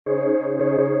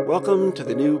Welcome to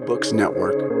the New Books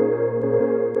Network.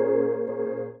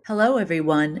 Hello,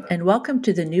 everyone, and welcome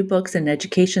to the New Books in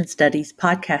Education Studies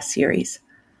podcast series.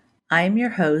 I am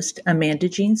your host, Amanda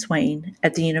Jean Swain,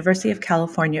 at the University of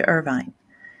California, Irvine.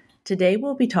 Today,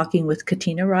 we'll be talking with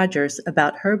Katina Rogers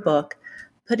about her book,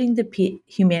 Putting the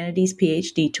Humanities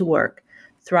PhD to Work,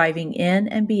 Thriving in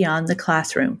and Beyond the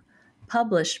Classroom,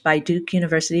 published by Duke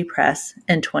University Press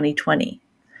in 2020.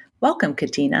 Welcome,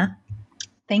 Katina.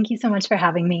 Thank you so much for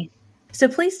having me. So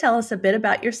please tell us a bit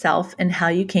about yourself and how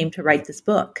you came to write this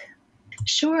book.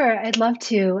 Sure, I'd love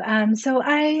to. So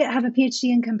I have a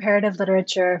PhD in comparative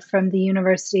literature from the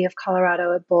University of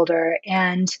Colorado at Boulder.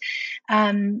 And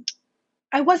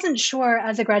I wasn't sure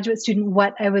as a graduate student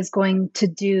what I was going to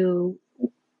do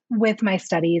with my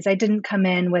studies. I didn't come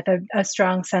in with a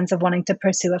strong sense of wanting to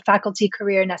pursue a faculty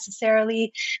career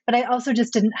necessarily, but I also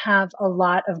just didn't have a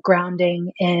lot of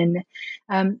grounding in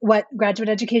what graduate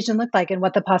education looked like and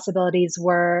what the possibilities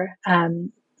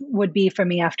would be for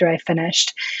me after I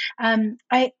finished.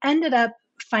 I ended up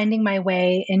finding my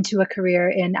way into a career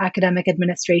in academic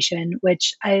administration,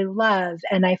 which I love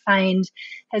and I find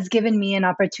has given me an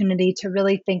opportunity to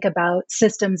really think about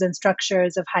systems and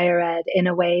structures of higher ed in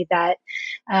a way that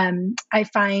I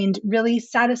find really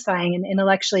satisfying and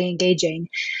intellectually engaging.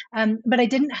 But I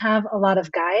didn't have a lot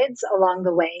of guides along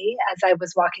the way as I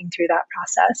was walking through that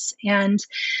process. And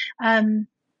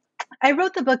I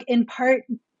wrote the book in part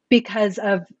because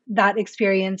of that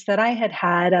experience that I had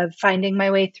had of finding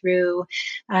my way through,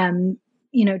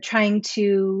 trying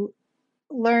to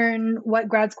learn what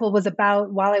grad school was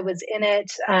about while I was in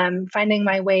it, finding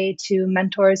my way to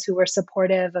mentors who were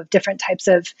supportive of different types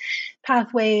of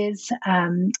pathways,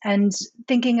 and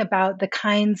thinking about the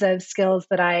kinds of skills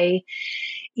that I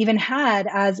even had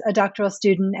as a doctoral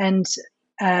student and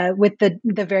with the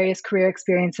various career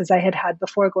experiences I had had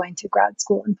before going to grad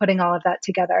school and putting all of that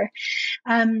together.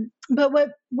 But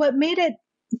what made it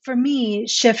for me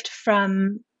shift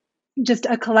from just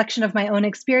a collection of my own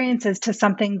experiences to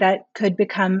something that could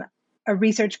become a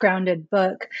research grounded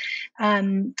book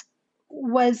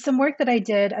was some work that I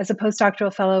did as a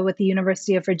postdoctoral fellow with the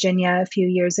University of Virginia a few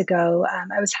years ago.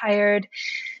 I was hired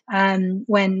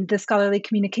when the Scholarly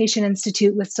Communication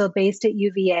Institute was still based at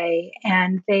UVA,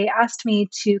 and they asked me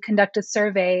to conduct a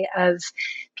survey of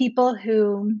people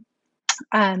who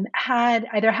had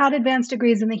either had advanced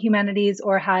degrees in the humanities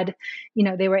or had,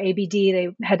 they were ABD, they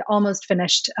had almost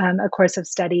finished a course of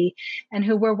study, and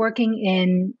who were working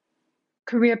in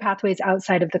career pathways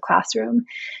outside of the classroom,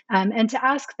 and to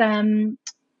ask them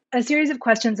a series of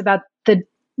questions about the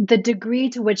degree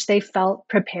to which they felt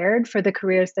prepared for the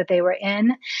careers that they were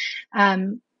in,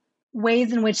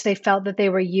 ways in which they felt that they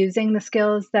were using the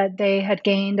skills that they had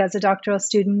gained as a doctoral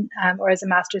student or as a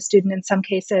master's student in some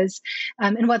cases,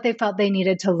 and what they felt they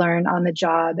needed to learn on the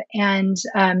job. And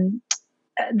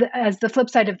as the flip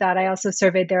side of that, I also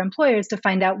surveyed their employers to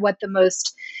find out what the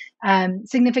most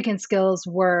significant skills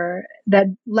were that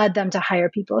led them to hire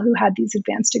people who had these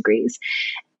advanced degrees.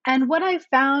 And what I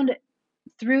found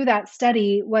through that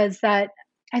study was that,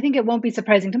 I think it won't be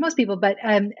surprising to most people, but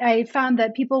I found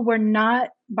that people were not,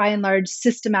 by and large,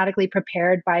 systematically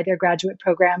prepared by their graduate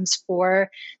programs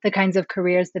for the kinds of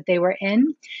careers that they were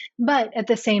in. But at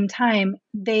the same time,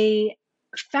 they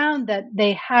found that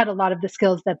they had a lot of the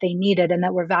skills that they needed and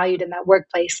that were valued in that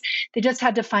workplace. They just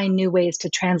had to find new ways to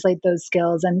translate those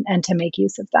skills and to make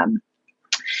use of them.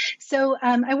 So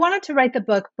I wanted to write the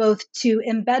book both to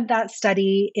embed that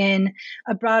study in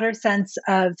a broader sense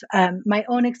of my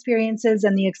own experiences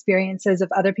and the experiences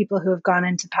of other people who have gone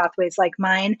into pathways like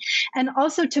mine, and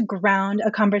also to ground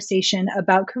a conversation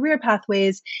about career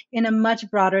pathways in a much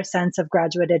broader sense of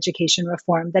graduate education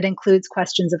reform that includes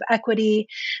questions of equity,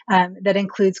 that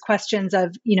includes questions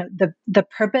of the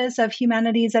purpose of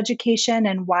humanities education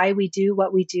and why we do,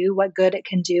 what good it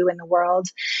can do in the world,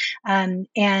 and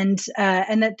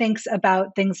that thinks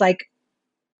about things like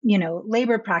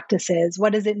labor practices.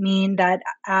 What does it mean that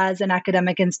as an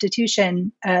academic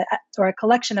institution or a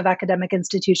collection of academic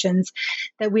institutions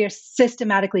that we are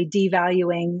systematically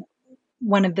devaluing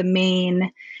one of the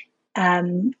main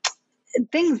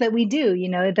things that we do?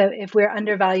 That if we're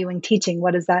undervaluing teaching,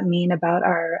 what does that mean about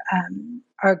our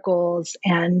goals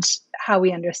and how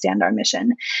we understand our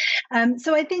mission?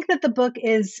 So I think that the book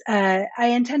is, I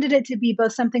intended it to be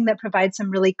both something that provides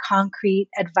some really concrete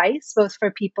advice, both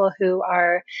for people who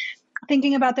are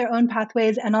thinking about their own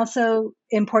pathways, and also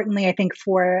importantly, I think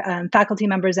for faculty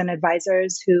members and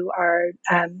advisors who are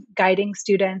guiding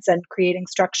students and creating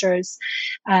structures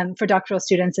for doctoral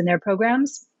students in their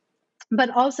programs,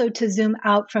 but also to zoom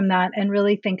out from that and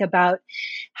really think about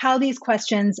how these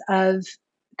questions of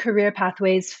career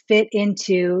pathways fit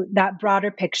into that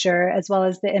broader picture, as well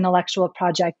as the intellectual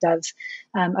project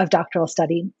of doctoral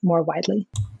study more widely.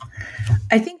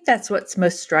 I think that's what's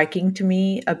most striking to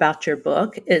me about your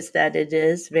book is that it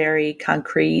is very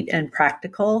concrete and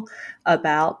practical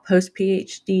about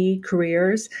post-PhD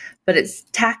careers, but it's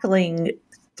tackling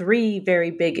three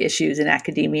very big issues in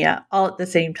academia all at the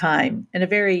same time in a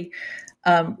very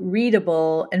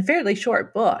readable and fairly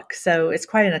short book. So it's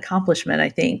quite an accomplishment, I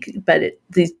think. But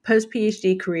these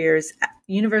post-PhD careers,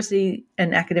 university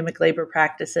and academic labor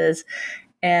practices,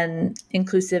 and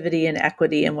inclusivity and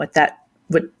equity and what that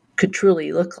could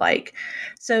truly look like.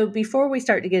 So before we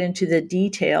start to get into the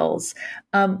details,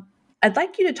 I'd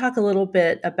like you to talk a little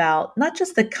bit about not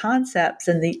just the concepts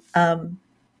and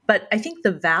but I think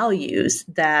the values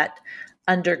that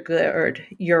undergird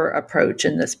your approach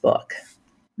in this book.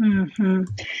 Mm-hmm.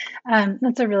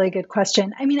 That's a really good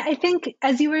question. I mean, I think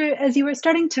as you were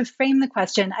starting to frame the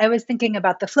question, I was thinking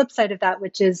about the flip side of that,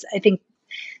 which is, I think,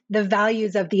 the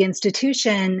values of the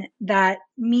institution that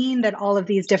mean that all of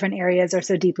these different areas are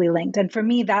so deeply linked. And for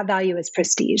me, that value is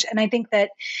prestige. And I think that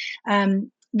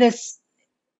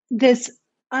this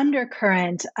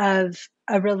undercurrent of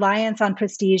a reliance on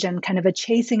prestige and kind of a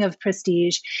chasing of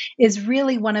prestige is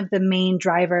really one of the main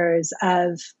drivers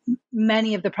of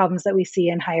many of the problems that we see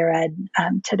in higher ed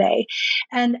today.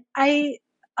 And I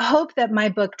hope that my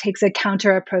book takes a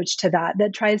counter approach to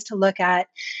that tries to look at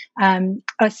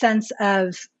a sense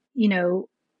of,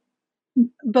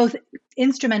 both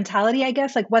instrumentality, I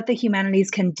guess, like what the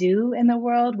humanities can do in the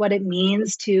world, what it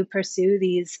means to pursue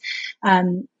these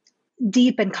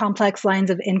deep and complex lines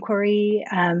of inquiry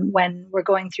when we're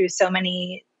going through so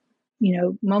many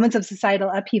moments of societal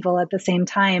upheaval at the same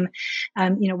time.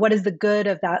 What is the good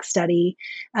of that study?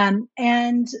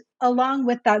 And along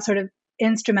with that sort of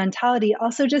instrumentality,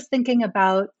 also just thinking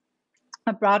about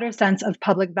a broader sense of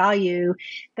public value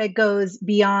that goes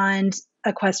beyond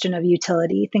a question of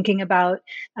utility, thinking about,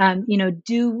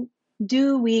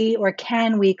 do we or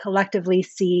can we collectively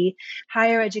see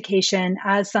higher education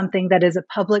as something that is a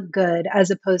public good as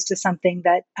opposed to something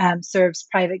that serves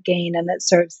private gain and that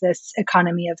serves this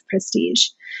economy of prestige?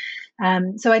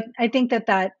 So I think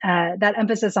that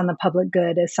emphasis on the public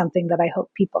good is something that I hope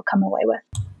people come away with.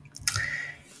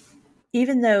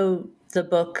 Even though the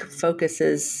book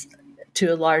focuses to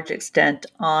a large extent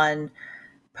on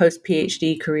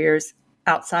post-PhD careers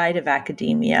outside of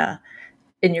academia,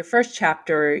 in your first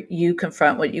chapter, you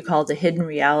confront what you call the hidden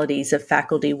realities of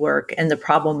faculty work and the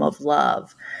problem of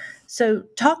love. So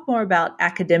talk more about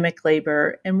academic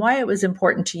labor and why it was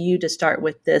important to you to start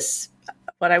with this,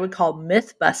 what I would call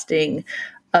myth busting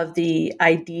of the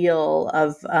ideal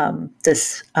of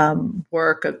this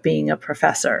work of being a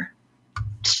professor.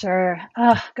 Sure.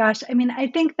 Oh, gosh. I mean, I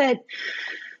think that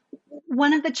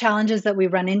one of the challenges that we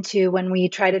run into when we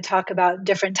try to talk about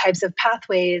different types of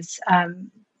pathways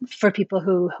for people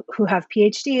who have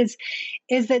PhDs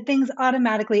is that things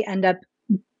automatically end up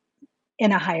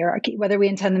in a hierarchy, whether we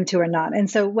intend them to or not. And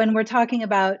so when we're talking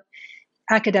about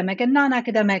academic and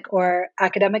non-academic or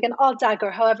academic and alt-ac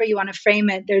or however you want to frame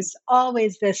it, there's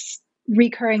always this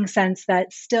recurring sense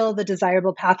that still the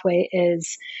desirable pathway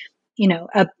is,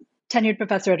 a tenured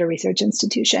professor at a research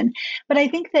institution. But I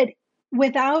think that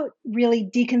without really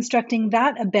deconstructing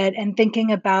that a bit and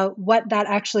thinking about what that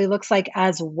actually looks like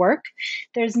as work,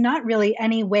 there's not really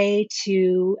any way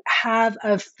to have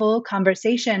a full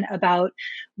conversation about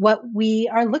what we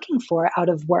are looking for out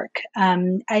of work.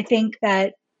 I think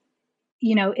that,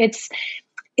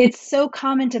 it's so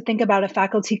common to think about a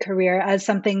faculty career as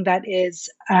something that is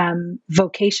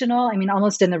vocational. I mean,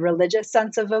 almost in the religious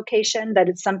sense of vocation, that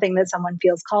it's something that someone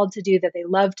feels called to do, that they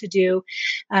love to do,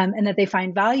 and that they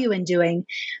find value in doing.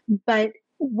 But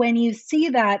when you see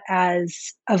that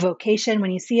as a vocation,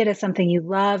 when you see it as something you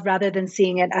love, rather than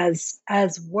seeing it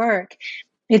as work,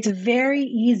 it's very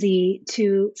easy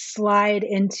to slide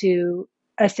into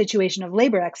a situation of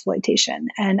labor exploitation.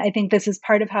 And I think this is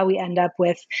part of how we end up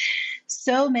with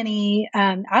so many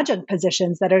adjunct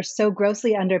positions that are so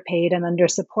grossly underpaid and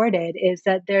undersupported, is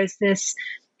that there's this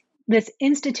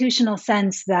institutional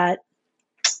sense that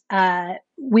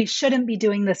we shouldn't be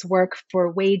doing this work for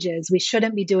wages. We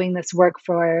shouldn't be doing this work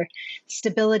for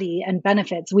stability and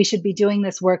benefits. We should be doing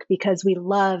this work because we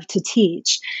love to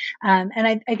teach. And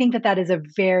I think that is a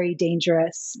very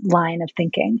dangerous line of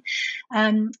thinking.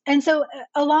 And so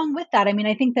along with that, I mean,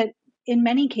 I think that in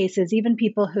many cases, even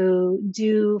people who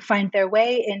do find their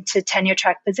way into tenure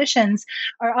track positions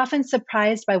are often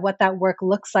surprised by what that work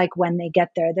looks like when they get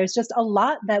there. There's just a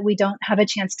lot that we don't have a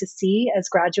chance to see as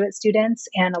graduate students,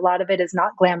 and a lot of it is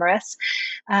not glamorous.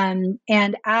 And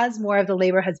as more of the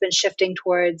labor has been shifting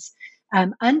towards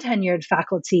untenured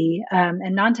faculty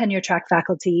and non-tenure track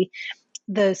faculty,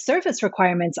 the service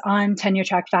requirements on tenure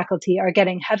track faculty are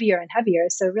getting heavier and heavier.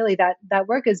 So really that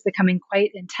work is becoming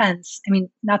quite intense. I mean,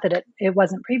 not that it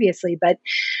wasn't previously, but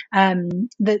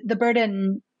the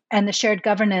burden and the shared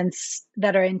governance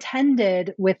that are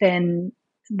intended within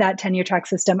that tenure track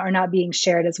system are not being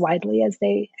shared as widely as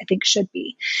they, I think, should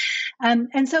be.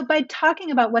 And so by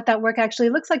talking about what that work actually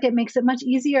looks like, it makes it much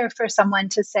easier for someone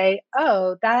to say,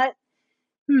 oh, that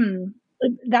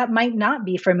might not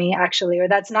be for me actually, or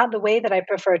that's not the way that I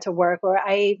prefer to work, or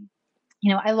I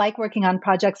like working on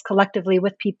projects collectively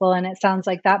with people, and it sounds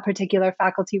like that particular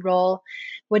faculty role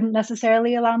wouldn't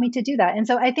necessarily allow me to do that. And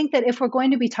so I think that if we're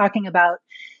going to be talking about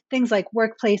things like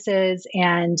workplaces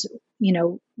and,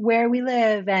 where we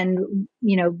live and,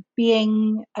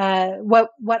 being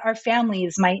what our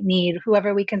families might need,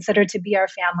 whoever we consider to be our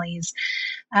families,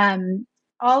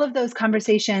 all of those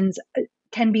conversations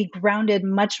can be grounded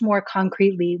much more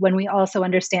concretely when we also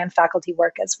understand faculty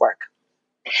work as work.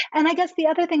 And I guess the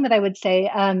other thing that I would say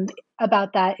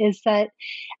about that is that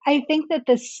I think that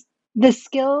the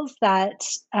skills that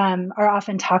are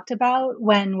often talked about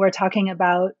when we're talking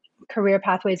about career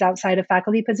pathways outside of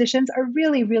faculty positions are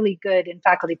really, really good in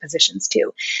faculty positions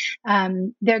too.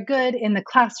 They're good in the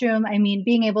classroom. I mean,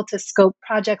 being able to scope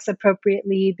projects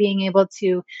appropriately, being able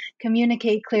to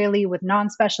communicate clearly with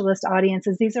non-specialist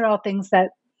audiences. These are all things that,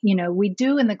 we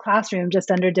do in the classroom just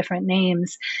under different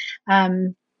names.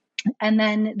 And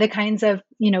then the kinds of,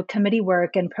 committee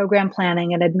work and program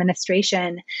planning and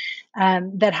administration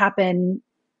that happen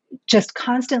just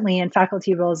constantly in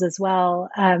faculty roles as well.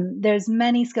 There's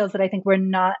many skills that I think we're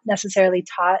not necessarily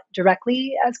taught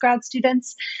directly as grad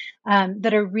students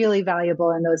that are really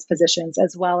valuable in those positions,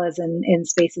 as well as in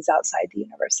spaces outside the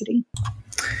university.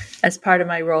 As part of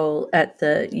my role at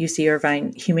the UC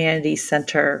Irvine Humanities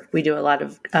Center, we do a lot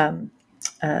of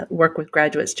work with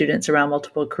graduate students around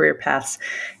multiple career paths,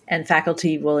 and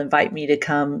faculty will invite me to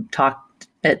come talk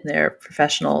at their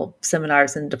professional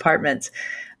seminars and departments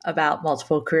about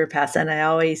multiple career paths. And I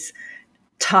always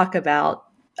talk about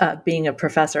being a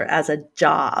professor as a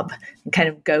job and kind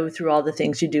of go through all the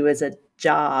things you do as a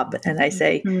job. And I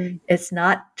say, it's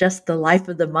not just the life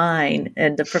of the mind.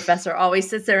 And the professor always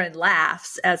sits there and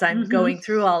laughs as I'm going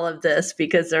through all of this,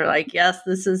 because they're like, yes,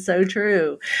 this is so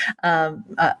true.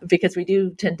 Because we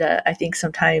do tend to, I think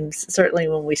sometimes, certainly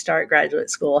when we start graduate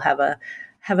school, have a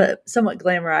somewhat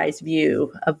glamorized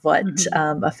view of what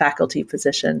a faculty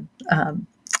position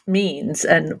means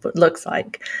and looks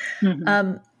like.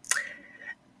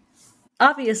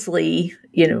 Obviously,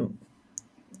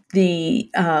 the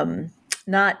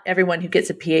not everyone who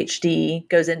gets a PhD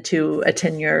goes into a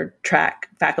tenure track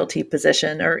faculty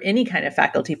position or any kind of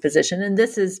faculty position, and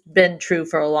this has been true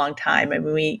for a long time. I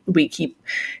mean, we keep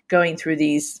going through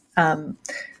these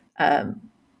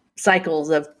cycles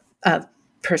of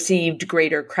perceived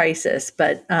greater crisis,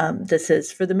 but this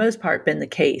has, for the most part, been the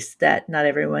case that not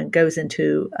everyone goes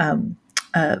into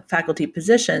faculty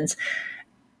positions.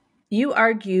 You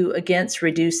argue against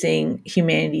reducing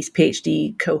humanities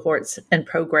PhD cohorts and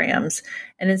programs,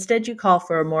 and instead you call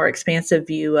for a more expansive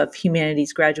view of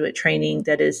humanities graduate training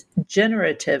that is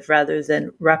generative rather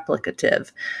than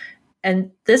replicative.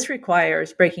 And this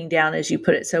requires breaking down, as you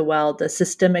put it so well, the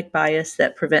systemic bias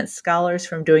that prevents scholars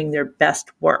from doing their best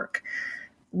work.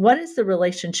 What is the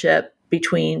relationship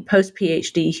between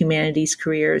post-PhD humanities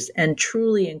careers and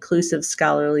truly inclusive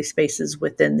scholarly spaces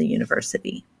within the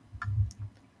university?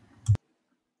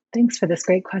 Thanks for this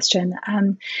great question.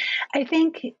 I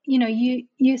think,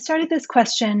 you started this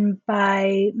question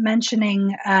by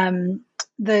mentioning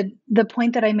the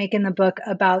point that I make in the book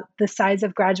about the size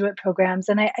of graduate programs.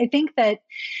 And I think that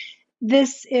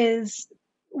this is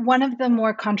one of the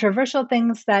more controversial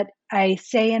things that I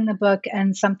say in the book,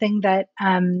 and something that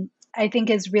I think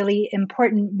is really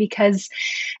important, because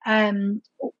when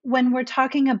we're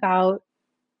talking about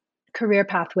career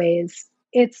pathways,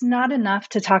 it's not enough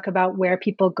to talk about where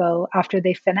people go after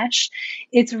they finish.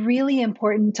 It's really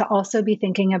important to also be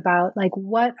thinking about, like,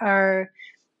 what are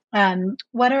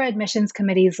admissions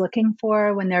committees looking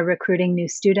for when they're recruiting new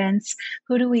students?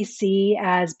 Who do we see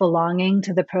as belonging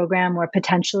to the program or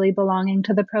potentially belonging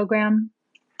to the program?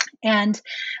 And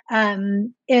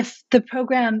if the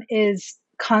program is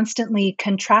constantly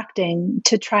contracting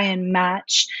to try and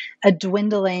match a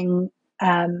dwindling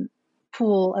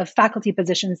pool of faculty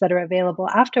positions that are available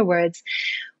afterwards,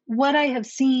 what I have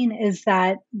seen is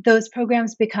that those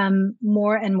programs become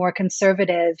more and more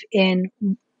conservative in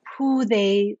who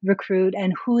they recruit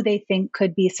and who they think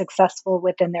could be successful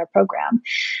within their program.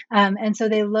 And so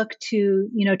they look to,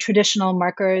 traditional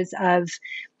markers of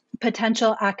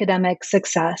potential academic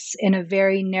success in a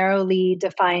very narrowly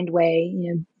defined way.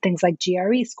 Things like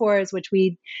GRE scores, which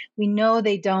we know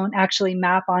they don't actually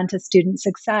map onto student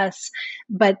success,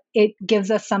 but it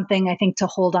gives us something, I think, to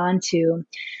hold on to.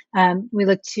 We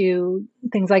look to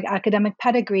things like academic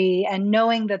pedigree, and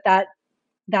knowing that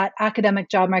academic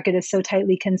job market is so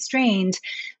tightly constrained.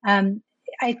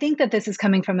 I think that this is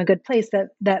coming from a good place,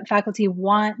 that faculty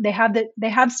they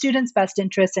have students' best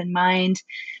interests in mind,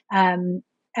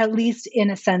 at least in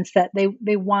a sense that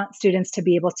they want students to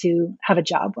be able to have a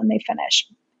job when they finish.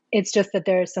 It's just that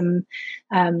there's some,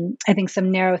 I think,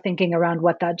 some narrow thinking around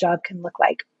what that job can look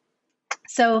like.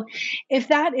 So if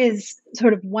that is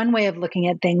sort of one way of looking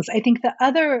at things, I think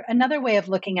another way of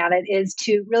looking at it is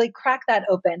to really crack that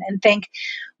open and think,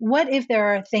 what if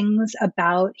there are things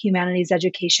about humanities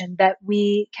education that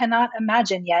we cannot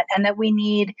imagine yet, and that we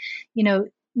need,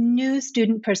 new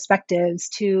student perspectives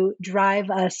to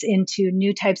drive us into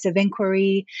new types of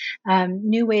inquiry,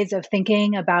 new ways of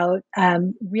thinking about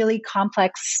really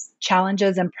complex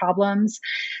challenges and problems,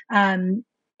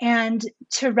 and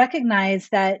to recognize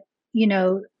that,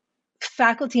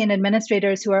 faculty and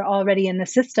administrators who are already in the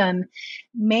system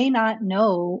may not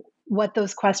know what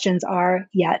those questions are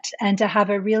yet, and to have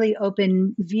a really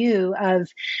open view of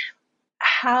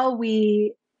how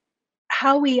we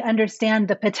understand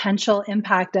the potential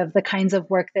impact of the kinds of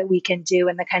work that we can do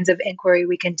and the kinds of inquiry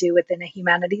we can do within a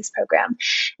humanities program.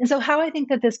 And so how I think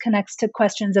that this connects to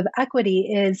questions of equity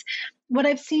is what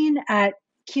I've seen at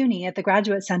CUNY, at the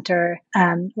Graduate Center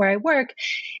where I work,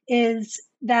 is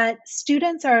that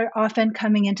students are often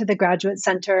coming into the Graduate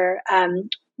Center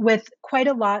with quite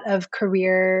a lot of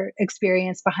career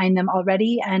experience behind them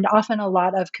already, and often a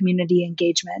lot of community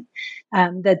engagement.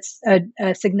 That's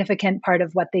a significant part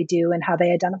of what they do and how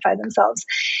they identify themselves.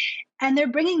 And they're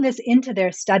bringing this into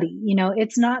their study.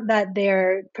 It's not that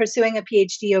they're pursuing a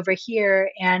PhD over here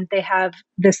and they have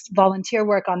this volunteer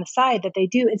work on the side that they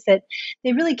do. It's that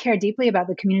they really care deeply about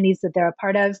the communities that they're a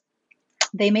part of.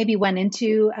 They maybe went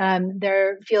into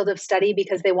their field of study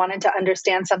because they wanted to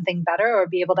understand something better or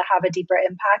be able to have a deeper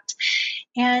impact.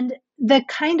 And the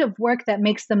kind of work that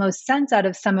makes the most sense out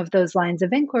of some of those lines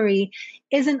of inquiry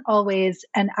isn't always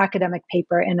an academic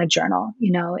paper in a journal.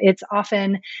 It's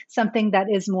often something that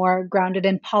is more grounded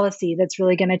in policy, that's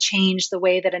really going to change the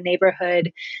way that a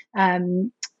neighborhood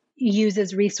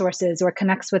uses resources or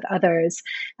connects with others.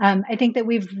 I think that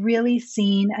we've really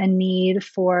seen a need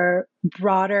for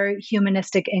broader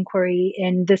humanistic inquiry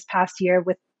in this past year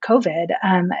with COVID.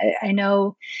 I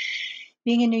know,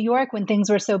 being in New York when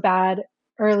things were so bad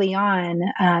early on,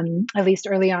 at least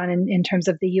early on in terms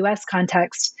of the US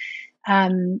context,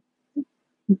 the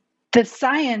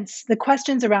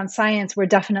questions around science were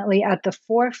definitely at the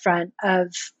forefront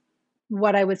of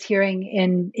what I was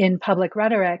hearing in public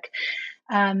rhetoric.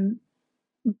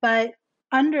 But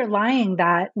underlying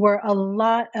that were a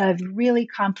lot of really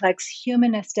complex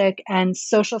humanistic and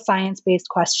social science-based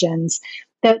questions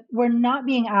that were not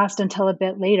being asked until a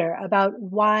bit later, about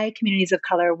why communities of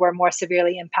color were more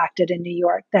severely impacted in New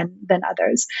York than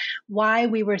others, why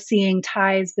we were seeing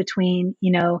ties between,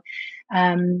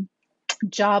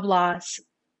 job loss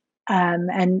and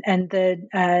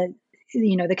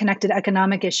the connected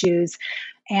economic issues,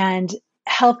 and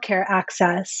healthcare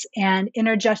access and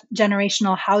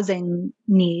intergenerational housing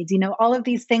needs. All of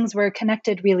these things were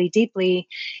connected really deeply.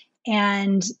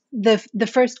 And the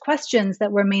first questions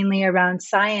that were mainly around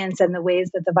science and the ways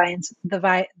that the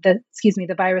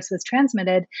virus was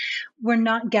transmitted were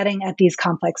not getting at these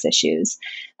complex issues.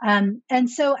 And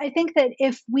so I think that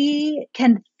if we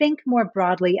can think more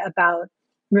broadly about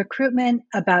recruitment,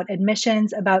 about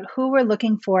admissions, about who we're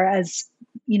looking for as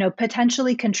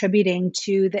potentially contributing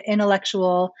to the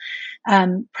intellectual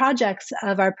projects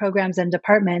of our programs and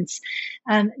departments,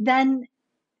 then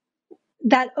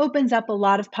that opens up a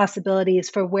lot of possibilities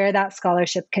for where that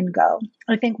scholarship can go.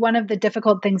 I think one of the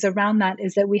difficult things around that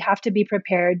is that we have to be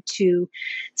prepared to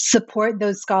support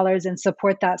those scholars and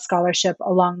support that scholarship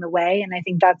along the way. And I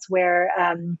think that's where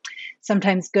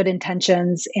sometimes good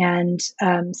intentions and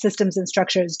systems and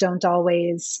structures don't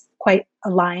always quite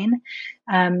align.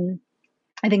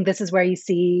 I think this is where you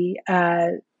see,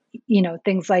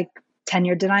 things like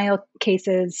tenure denial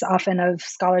cases, often of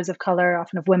scholars of color,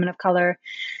 often of women of color,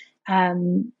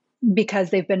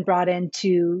 because they've been brought in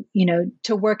to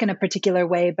work in a particular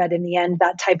way, but in the end,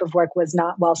 that type of work was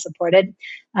not well supported.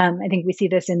 I think we see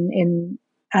this in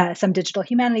some digital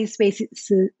humanities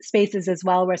spaces as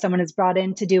well, where someone is brought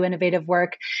in to do innovative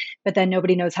work, but then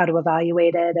nobody knows how to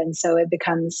evaluate it. And so it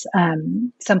becomes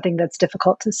something that's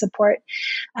difficult to support.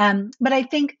 But I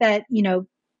think that,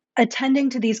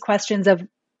 attending to these questions of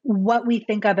what we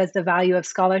think of as the value of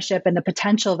scholarship and the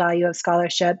potential value of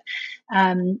scholarship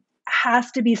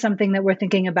has to be something that we're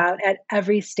thinking about at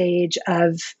every stage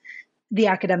of the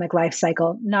academic life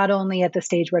cycle, not only at the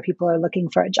stage where people are looking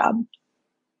for a job.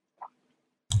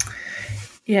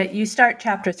 Yeah, you start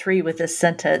chapter 3 with this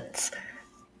sentence.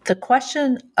 The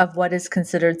question of what is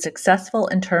considered successful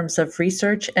in terms of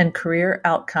research and career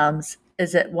outcomes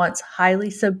is at once highly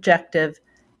subjective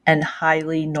and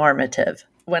highly normative.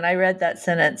 When I read that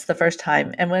sentence the first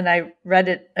time, and when I read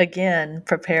it again,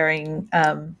 preparing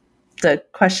the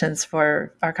questions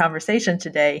for our conversation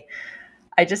today,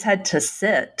 I just had to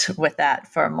sit with that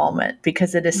for a moment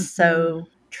because it is so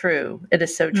true. It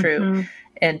is so true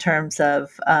in terms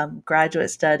of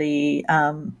graduate study,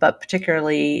 but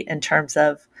particularly in terms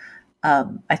of,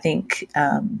 I think,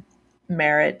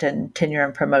 merit and tenure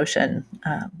and promotion.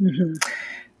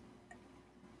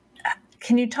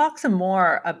 Can you talk some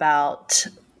more about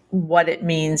what it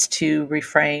means to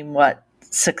reframe what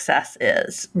success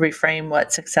is, reframe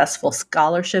what successful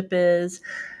scholarship is,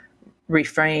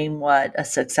 reframe what a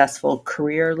successful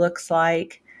career looks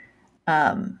like?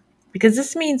 Because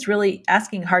this means really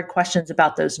asking hard questions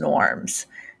about those norms.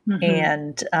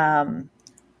 And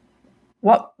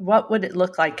what would it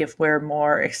look like if we're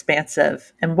more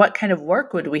expansive? And what kind of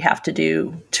work would we have to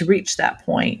do to reach that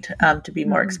point, to be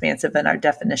more expansive in our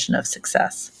definition of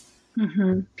success?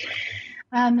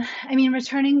 I mean,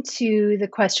 returning to the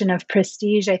question of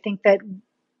prestige, I think that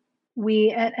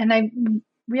and I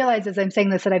realize as I'm saying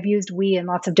this that I've used we in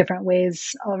lots of different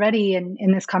ways already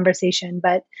in this conversation,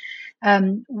 but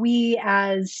we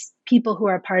as people who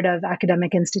are part of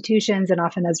academic institutions and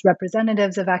often as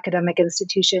representatives of academic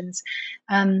institutions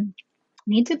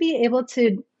need to be able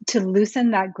to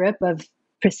loosen that grip of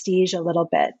prestige a little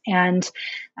bit and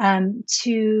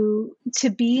to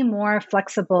be more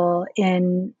flexible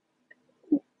in,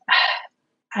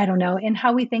 I don't know, in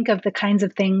how we think of the kinds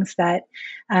of things that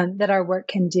that our work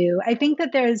can do. I think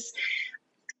that there's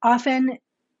often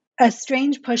a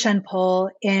strange push and pull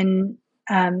in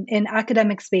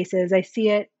academic spaces. I see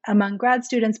it among grad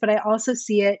students, but I also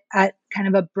see it at kind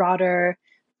of a broader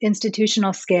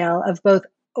institutional scale of both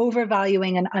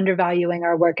overvaluing and undervaluing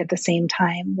our work at the same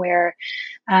time, where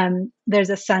there's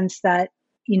a sense that,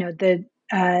 you know, the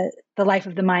life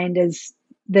of the mind is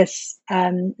this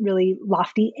really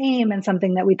lofty aim and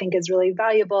something that we think is really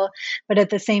valuable. But at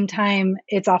the same time,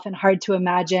 it's often hard to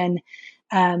imagine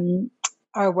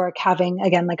our work having,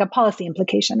 again, like a policy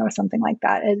implication or something like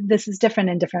that. This is different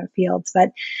in different fields,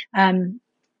 but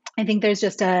I think there's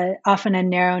just often a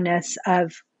narrowness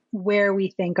of where we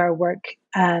think our work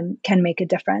can make a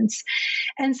difference.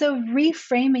 And so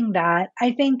reframing that,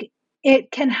 I think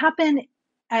it can happen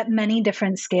at many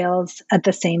different scales at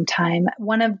the same time.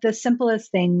 One of the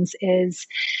simplest things is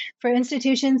for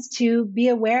institutions to be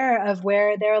aware of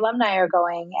where their alumni are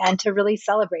going and to really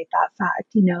celebrate that fact,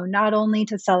 you know, not only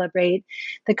to celebrate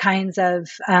the kinds of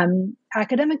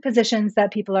academic positions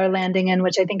that people are landing in,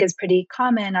 which I think is pretty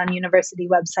common on university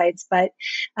websites, but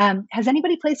has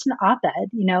anybody placed an op-ed?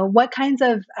 You know, what kinds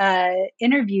of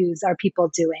interviews are people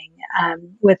doing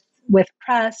with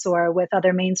press or with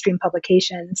other mainstream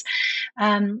publications?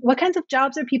 What kinds of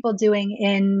jobs are people doing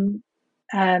in,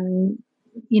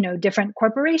 you know, different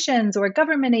corporations or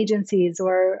government agencies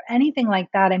or anything like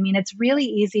that? I mean, it's really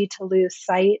easy to lose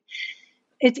sight.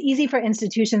 It's easy for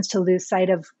institutions to lose sight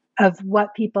of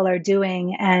what people are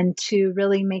doing and to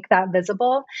really make that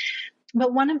visible.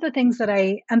 But one of the things that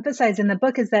I emphasize in the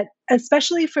book is that,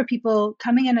 especially for people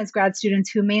coming in as grad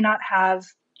students who may not have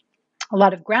a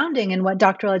lot of grounding in what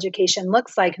doctoral education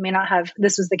looks like, who may not have,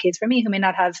 this was the case for me, who may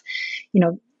not have, you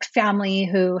know, family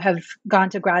who have gone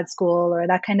to grad school or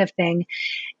that kind of thing,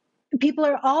 people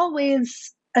are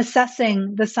always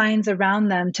assessing the signs around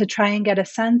them to try and get a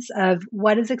sense of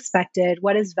what is expected,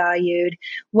 what is valued,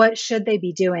 what should they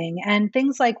be doing, and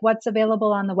things like what's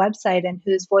available on the website and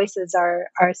whose voices are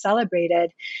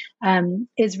celebrated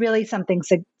is really something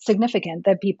significant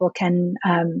that people can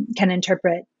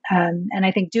interpret, and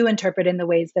I think do interpret in the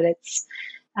ways that it's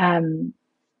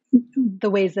the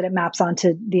ways that it maps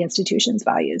onto the institution's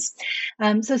values.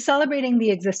 So celebrating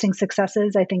the existing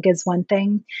successes, I think, is one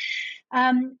thing.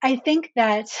 I think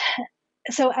that,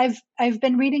 so I've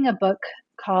been reading a book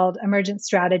called Emergent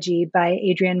Strategy by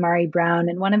Adrienne Mari Brown.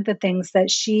 And one of the things that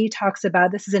she talks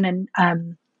about, this is in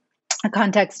a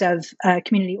context of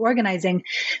community organizing,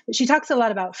 but she talks a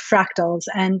lot about fractals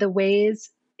and the ways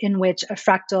in which a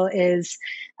fractal is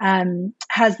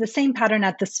has the same pattern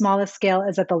at the smallest scale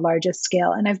as at the largest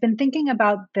scale. And I've been thinking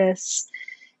about this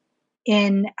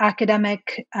in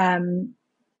academic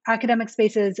academic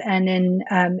spaces and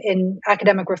in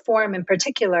academic reform in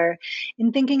particular,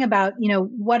 in thinking about,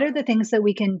 what are the things that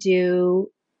we can do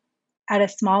at a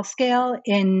small scale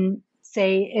in,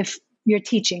 say, if you're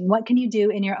teaching, what can you do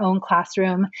in your own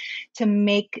classroom to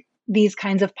make these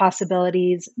kinds of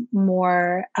possibilities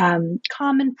more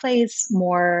commonplace,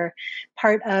 more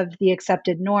part of the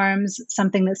accepted norms,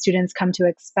 something that students come to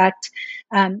expect.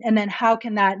 And then how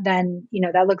can that then,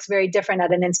 that looks very different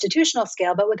at an institutional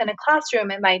scale, but within a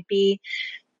classroom, it might be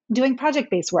doing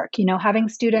project-based work, having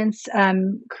students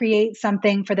create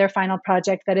something for their final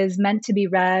project that is meant to be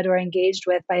read or engaged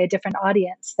with by a different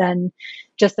audience than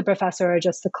just the professor or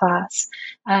just the class.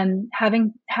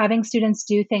 Having students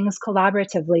do things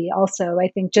collaboratively also, I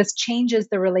think, just changes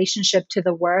the relationship to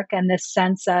the work and this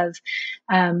sense of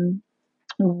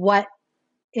what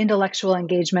intellectual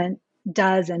engagement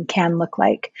does and can look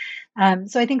like.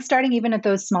 So I think starting even at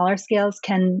those smaller scales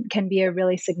can be a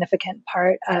really significant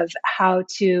part of how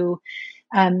to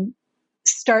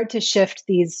start to shift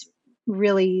these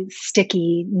really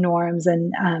sticky norms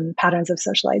and patterns of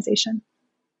socialization.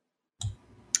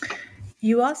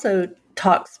 You also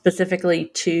talk specifically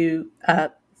to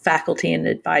faculty and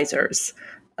advisors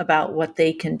about what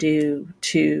they can do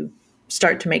to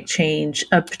start to make change,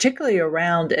 particularly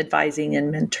around advising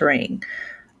and mentoring.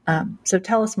 So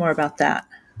tell us more about that.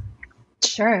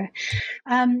 Sure.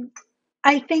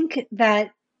 I think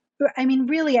that,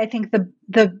 really, I think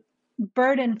the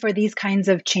burden for these kinds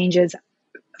of changes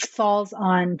falls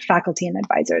on faculty and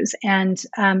advisors and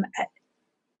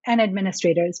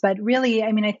administrators. But really,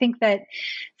 I think that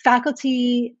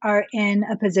faculty are in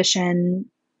a position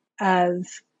of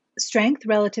strength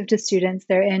relative to students.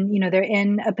 They're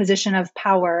in a position of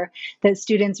power that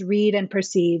students read and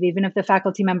perceive, even if the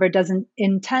faculty member doesn't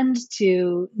intend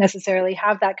to necessarily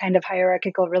have that kind of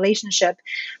hierarchical relationship.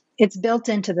 It's built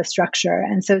into the structure.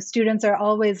 And so students are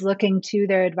always looking to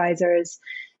their advisors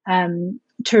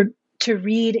to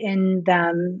read in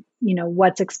them,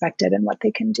 what's expected and what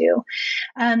they can do.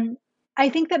 I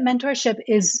think that mentorship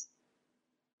is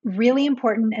really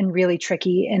important and really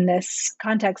tricky in this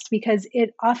context because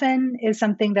it often is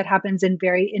something that happens in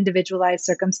very individualized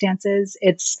circumstances.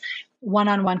 It's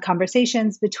one-on-one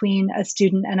conversations between a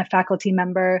student and a faculty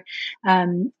member.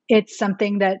 It's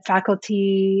something that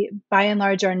faculty, by and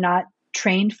large, are not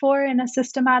trained for in a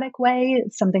systematic way.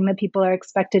 It's something that people are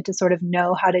expected to sort of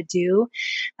know how to do.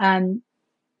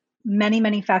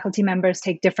 Many faculty members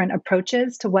take different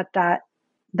approaches to what that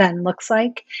then looks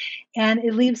like. And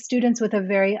it leaves students with a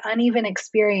very uneven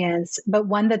experience, but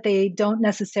one that they don't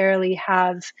necessarily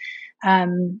have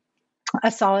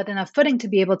a solid enough footing to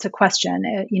be able to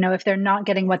question. If they're not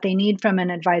getting what they need from an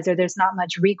advisor, there's not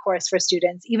much recourse for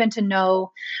students, even to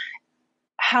know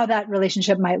how that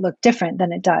relationship might look different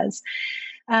than it does.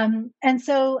 And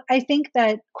so I think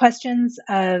that questions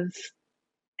of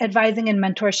advising and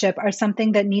mentorship are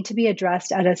something that need to be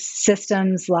addressed at a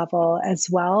systems level as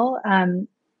well.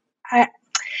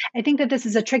 I think that this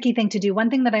is a tricky thing to do. One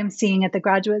thing that I'm seeing at the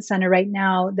Graduate Center right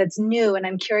now that's new, and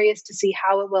I'm curious to see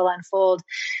how it will unfold,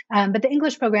 but the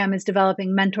English program is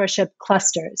developing mentorship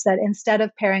clusters that instead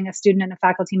of pairing a student and a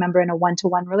faculty member in a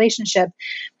one-to-one relationship,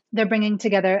 they're bringing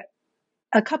together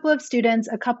a couple of students,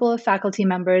 a couple of faculty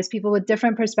members, people with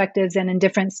different perspectives and in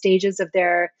different stages of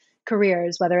their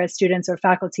careers, whether as students or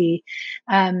faculty,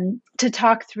 to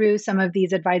talk through some of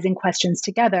these advising questions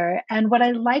together. And what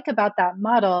I like about that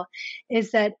model is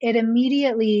that it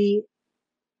immediately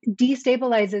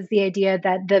destabilizes the idea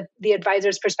that the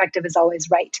advisor's perspective is always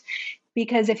right.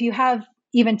 Because if you have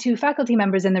even two faculty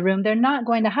members in the room, they're not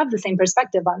going to have the same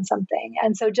perspective on something.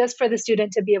 And so just for the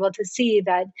student to be able to see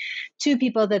that two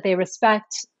people that they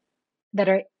respect, that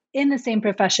are in the same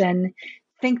profession,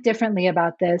 think differently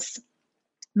about this,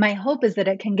 my hope is that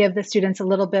it can give the students a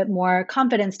little bit more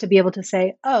confidence to be able to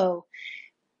say, oh,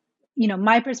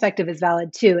 my perspective is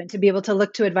valid too, and to be able to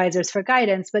look to advisors for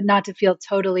guidance, but not to feel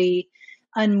totally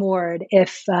unmoored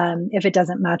if it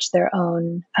doesn't match their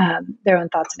own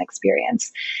thoughts and experience.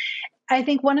 I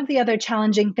think one of the other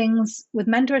challenging things with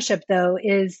mentorship, though,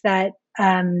 is that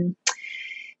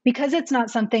because it's not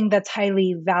something that's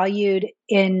highly valued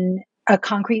in a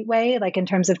concrete way, like in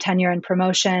terms of tenure and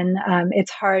promotion,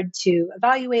 it's hard to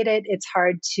evaluate it. It's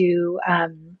hard to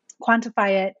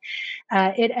quantify it.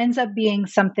 It ends up being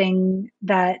something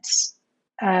that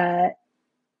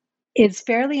is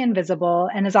fairly invisible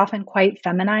and is often quite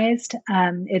feminized.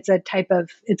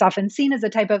 It's often seen as a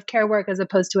type of care work as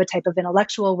opposed to a type of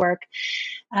intellectual work.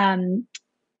 And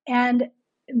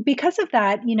because of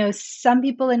that, some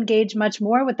people engage much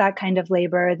more with that kind of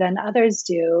labor than others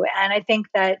do. And I think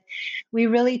that we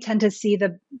really tend to see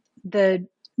the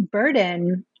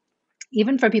burden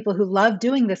even for people who love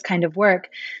doing this kind of work,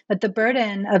 that the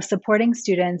burden of supporting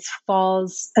students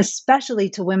falls especially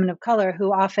to women of color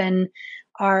who often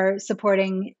are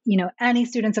supporting, any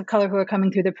students of color who are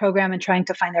coming through the program and trying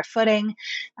to find their footing,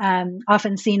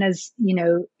 often seen as,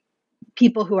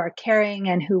 people who are caring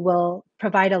and who will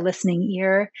provide a listening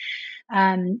ear.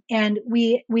 And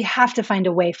we have to find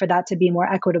a way for that to be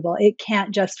more equitable. It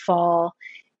can't just fall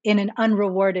in an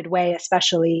unrewarded way,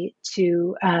 especially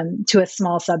to a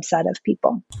small subset of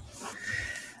people.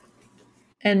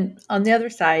 And on the other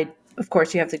side, of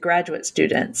course, you have the graduate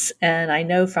students. And I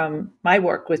know from my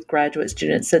work with graduate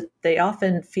students that they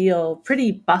often feel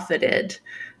pretty buffeted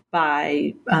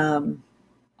by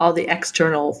all the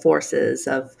external forces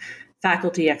of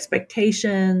faculty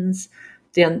expectations,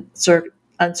 the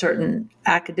uncertain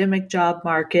academic job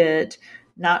market,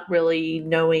 not really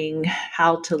knowing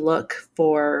how to look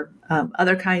for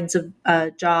other kinds of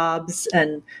jobs,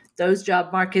 and those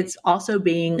job markets also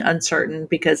being uncertain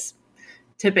because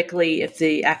typically if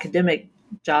the academic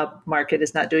job market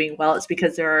is not doing well, it's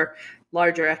because there are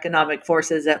larger economic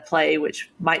forces at play, which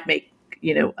might make,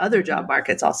 other job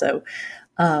markets also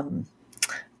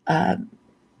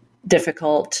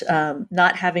difficult,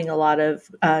 not having a lot of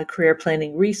career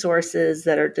planning resources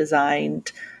that are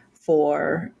designed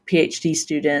for PhD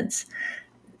students.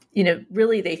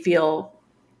 Really they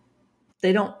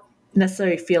don't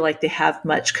necessarily feel like they have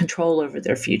much control over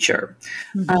their future.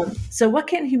 Mm-hmm. So what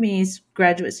can humanities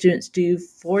graduate students do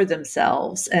for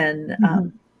themselves, and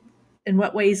in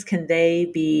what ways can they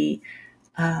be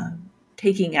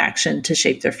taking action to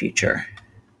shape their future?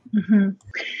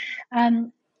 Mm-hmm.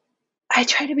 I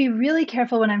try to be really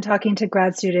careful when I'm talking to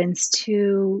grad students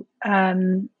to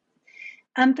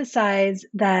emphasize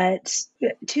that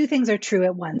two things are true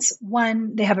at once.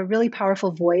 One, they have a really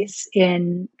powerful voice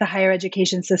in the higher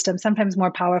education system, sometimes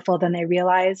more powerful than they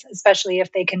realize, especially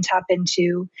if they can tap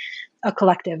into a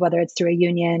collective, whether it's through a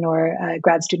union or a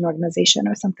grad student organization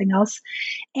or something else.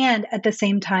 And at the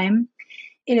same time,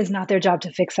 it is not their job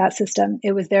to fix that system.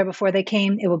 It was there before they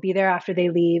came. It will be there after they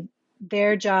leave.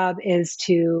 Their job is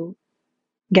to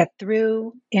get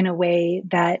through in a way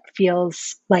that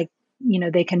feels like,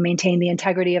 they can maintain the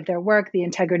integrity of their work, the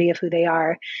integrity of who they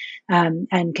are,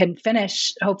 and can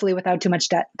finish hopefully without too much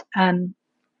debt. And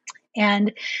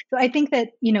so I think that,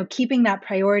 keeping that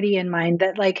priority in mind,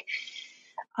 that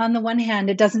on the one hand,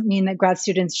 it doesn't mean that grad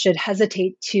students should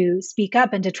hesitate to speak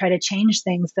up and to try to change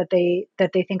things that they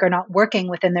think are not working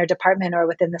within their department or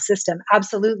within the system.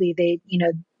 Absolutely,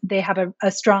 they have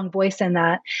a strong voice in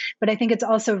that. But I think it's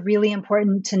also really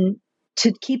important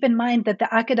to keep in mind that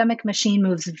the academic machine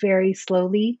moves very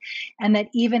slowly, and that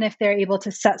even if they're able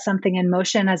to set something in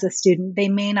motion as a student, they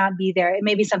may not be there. It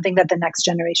may be something that the next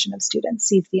generation of students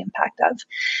sees the impact of.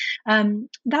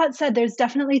 That said, there's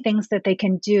definitely things that they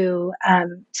can do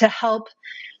to help,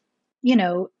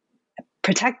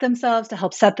 protect themselves, to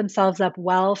help set themselves up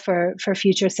well for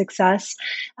future success.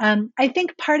 I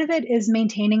think part of it is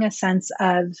maintaining a sense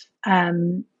of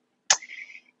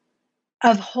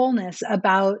wholeness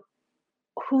about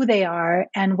who they are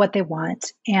and what they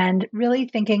want, and really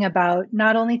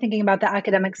not only thinking about the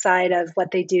academic side of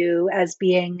what they do as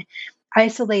being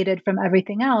isolated from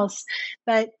everything else,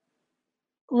 but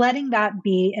letting that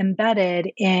be embedded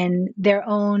in their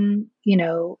own,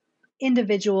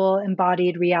 individual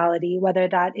embodied reality, whether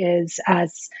that is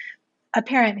as a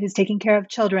parent who's taking care of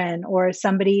children, or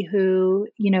somebody who,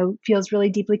 feels really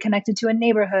deeply connected to a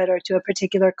neighborhood or to a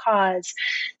particular cause,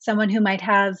 someone who might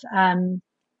have,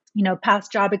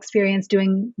 past job experience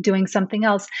doing something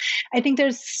else. I think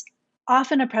there's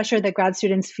often a pressure that grad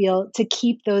students feel to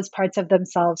keep those parts of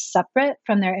themselves separate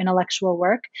from their intellectual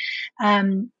work.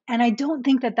 And I don't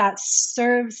think that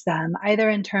serves them either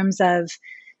in terms of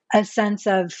a sense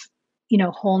of,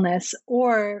 wholeness,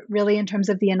 or really in terms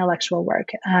of the intellectual work.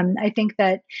 I think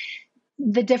that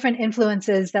the different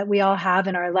influences that we all have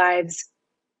in our lives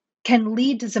can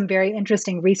lead to some very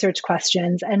interesting research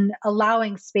questions, and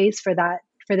allowing space for that,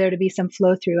 for there to be some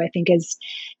flow through, I think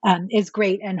is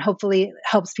great, and hopefully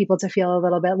helps people to feel a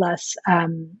little bit less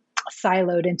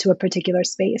siloed into a particular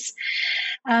space.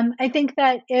 I think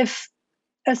that if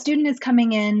a student is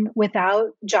coming in without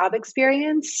job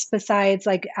experience, besides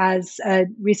as a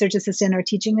research assistant or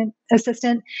teaching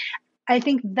assistant, I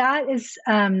think that is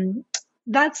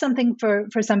that's something for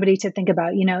somebody to think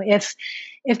about.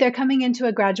 If they're coming into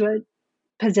a graduate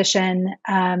position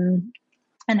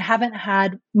and haven't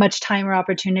had much time or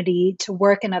opportunity to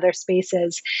work in other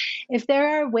spaces, if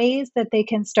there are ways that they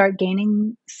can start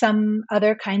gaining some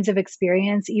other kinds of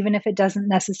experience, even if it doesn't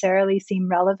necessarily seem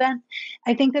relevant,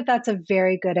 I think that that's a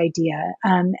very good idea.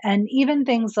 And even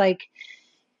things like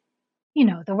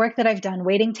the work that I've done,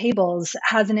 waiting tables,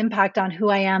 has an impact on who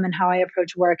I am and how I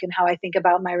approach work and how I think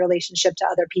about my relationship to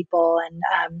other people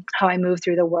and how I move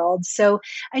through the world. So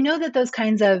I know that those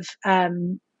kinds of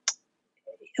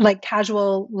like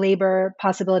casual labor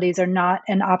possibilities are not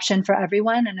an option for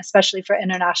everyone, and especially for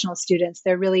international students.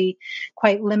 They're really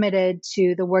quite limited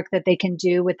to the work that they can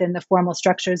do within the formal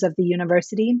structures of the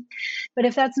university. But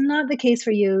if that's not the case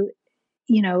for you,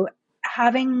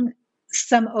 having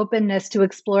some openness to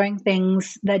exploring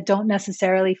things that don't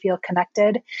necessarily feel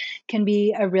connected can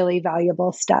be a really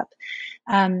valuable step.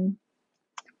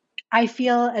 I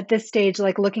feel at this stage,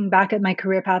 like looking back at my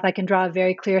career path, I can draw a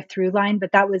very clear through line,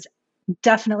 but that was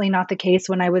definitely not the case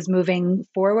when I was moving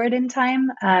forward in time.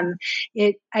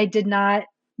 I did not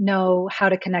know how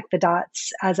to connect the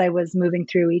dots as I was moving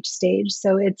through each stage.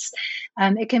 So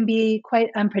it can be quite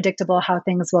unpredictable how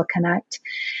things will connect.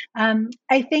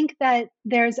 I think that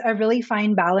there's a really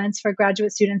fine balance for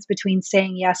graduate students between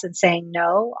saying yes and saying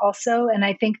no also. And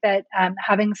I think that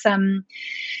having some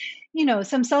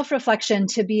self-reflection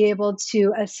to be able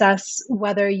to assess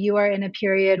whether you are in a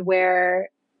period where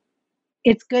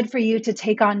it's good for you to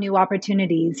take on new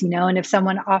opportunities, and if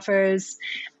someone offers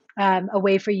a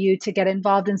way for you to get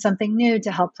involved in something new,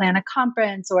 to help plan a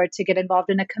conference or to get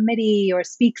involved in a committee or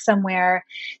speak somewhere,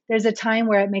 there's a time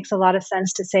where it makes a lot of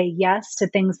sense to say yes to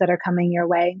things that are coming your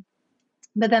way.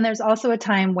 But then there's also a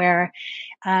time where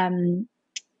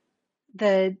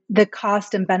the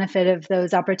cost and benefit of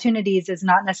those opportunities is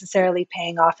not necessarily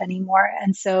paying off anymore.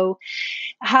 And so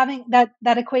having that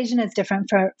equation is different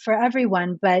for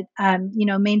everyone, but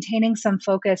maintaining some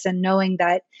focus and knowing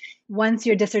that once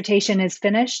your dissertation is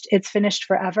finished, it's finished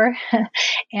forever,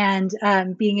 and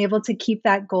being able to keep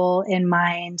that goal in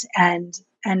mind and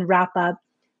wrap up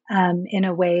in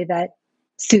a way that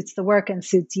suits the work and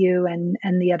suits you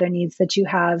and the other needs that you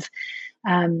have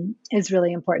is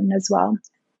really important as well.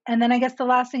 And then I guess the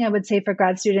last thing I would say for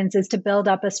grad students is to build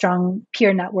up a strong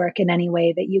peer network in any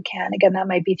way that you can. Again, that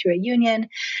might be through a union,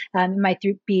 it might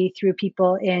be through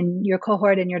people in your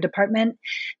cohort in your department,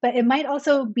 but it might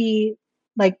also be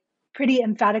like pretty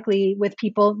emphatically with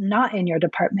people not in your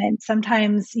department.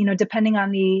 Sometimes, depending on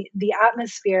the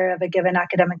atmosphere of a given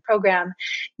academic program,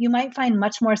 you might find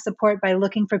much more support by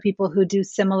looking for people who do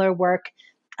similar work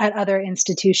at other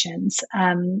institutions.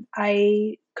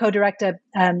 I co-direct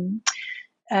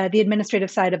the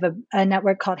administrative side of a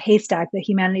network called Haystack, the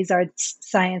Humanities, Arts,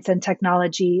 Science, and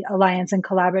Technology Alliance and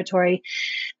Collaboratory,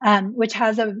 which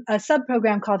has a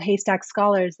sub-program called Haystack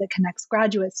Scholars that connects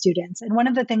graduate students. And one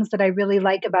of the things that I really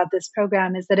like about this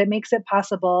program is that it makes it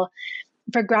possible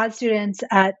for grad students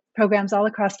at programs all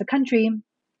across the country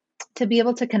to be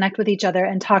able to connect with each other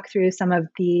and talk through some of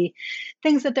the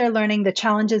things that they're learning, the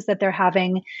challenges that they're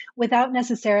having, without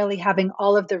necessarily having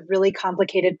all of the really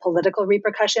complicated political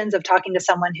repercussions of talking to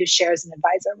someone who shares an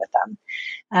advisor with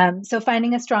them. So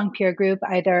finding a strong peer group,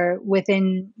 either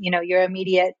within your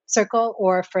immediate circle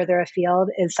or further afield,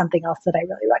 is something else that I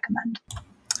really recommend.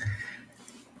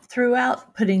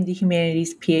 Throughout putting the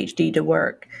Humanities PhD to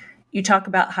work, you talk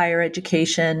about higher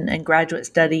education and graduate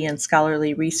study and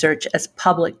scholarly research as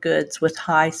public goods with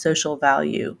high social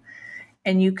value.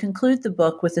 And you conclude the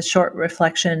book with a short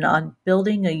reflection on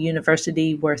building a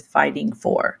university worth fighting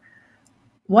for.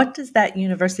 What does that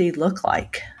university look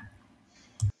like?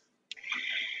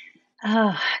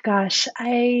 Oh gosh,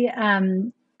 I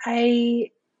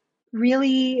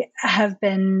really have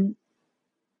been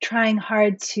trying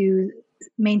hard to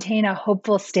maintain a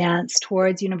hopeful stance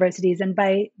towards universities, and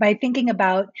by thinking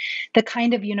about the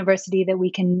kind of university that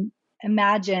we can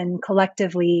imagine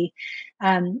collectively.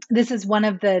 This is one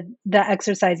of the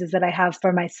exercises that I have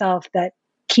for myself that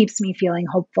keeps me feeling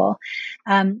hopeful.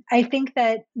 I think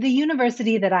that the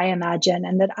university that I imagine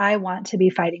and that I want to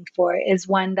be fighting for is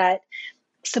one that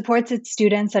supports its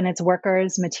students and its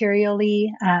workers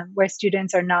materially, where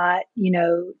students are not,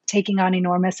 taking on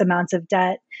enormous amounts of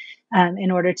debt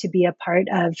in order to be a part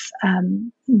of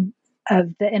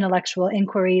the intellectual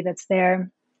inquiry that's there.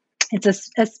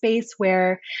 It's a space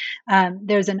where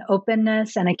there's an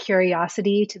openness and a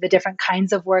curiosity to the different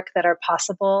kinds of work that are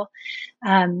possible.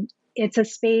 It's a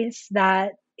space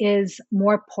that is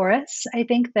more porous, I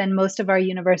think, than most of our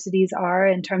universities are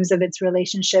in terms of its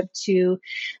relationship to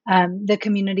the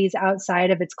communities outside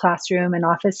of its classroom and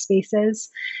office spaces.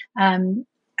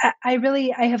 I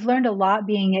have learned a lot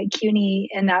being at CUNY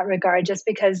in that regard, just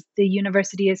because the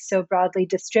university is so broadly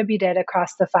distributed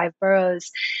across the 5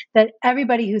 boroughs, that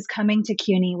everybody who's coming to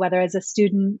CUNY, whether as a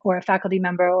student or a faculty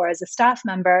member or as a staff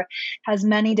member, has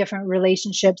many different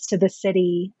relationships to the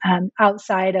city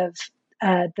outside of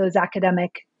those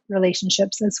academic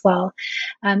relationships as well.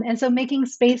 And so making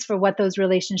space for what those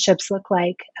relationships look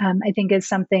like, I think is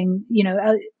something,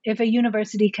 if a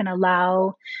university can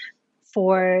allow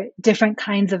for different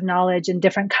kinds of knowledge and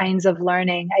different kinds of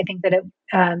learning, I think that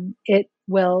it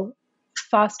will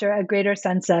foster a greater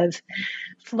sense of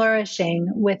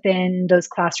flourishing within those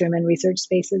classroom and research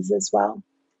spaces as well.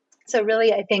 So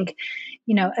really, I think,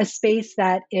 a space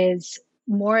that is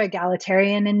more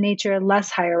egalitarian in nature,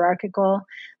 less hierarchical,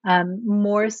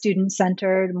 more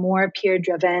student-centered, more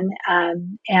peer-driven,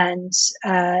 and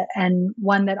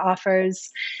one that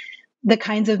offers the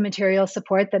kinds of material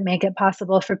support that make it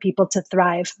possible for people to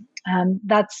thrive.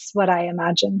 That's what I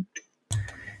imagine.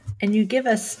 And you give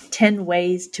us 10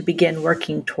 ways to begin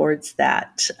working towards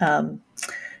that.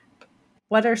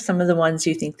 What are some of the ones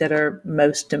you think that are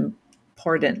most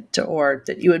important or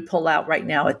that you would pull out right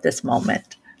now at this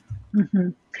moment? Mm-hmm.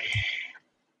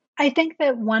 I think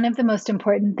that one of the most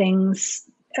important things,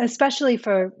 especially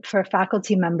for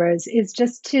faculty members, is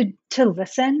just to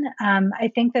listen.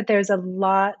 I think that there's a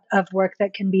lot of work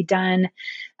that can be done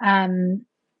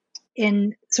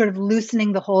in sort of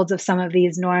loosening the holds of some of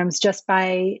these norms just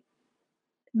by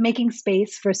making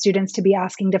space for students to be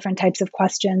asking different types of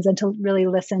questions and to really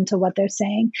listen to what they're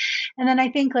saying. And then I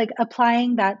think like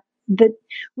applying that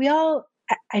we all,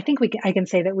 I think I can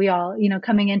say that we all,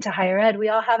 coming into higher ed, we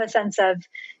all have a sense of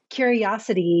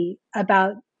curiosity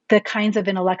about the kinds of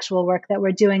intellectual work that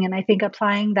we're doing. And I think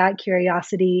applying that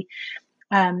curiosity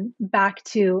back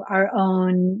to our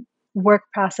own work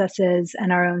processes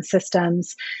and our own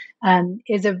systems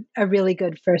is a really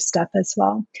good first step as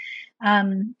well.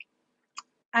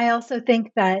 I also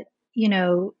think that,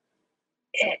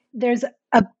 there's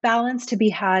a balance to be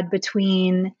had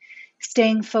between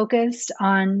staying focused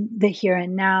on the here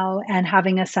and now and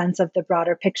having a sense of the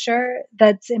broader picture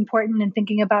that's important in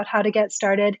thinking about how to get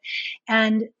started.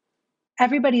 And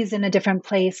everybody's in a different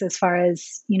place as far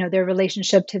as, their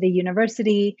relationship to the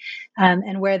university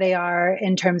and where they are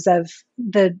in terms of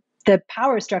the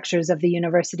power structures of the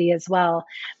university as well.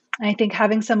 I think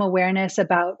having some awareness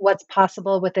about what's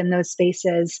possible within those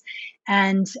spaces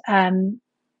and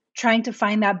trying to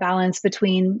find that balance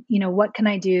between, what can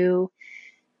I do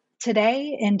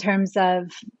today in terms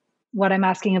of what I'm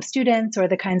asking of students or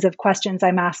the kinds of questions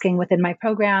I'm asking within my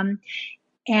program,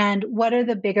 and what are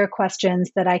the bigger questions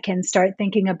that I can start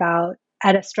thinking about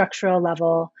at a structural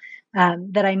level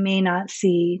that I may not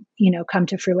see, come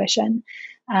to fruition.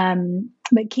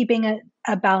 But keeping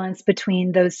a balance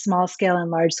between those small scale and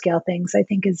large scale things, I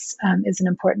think is an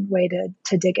important way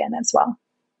to dig in as well.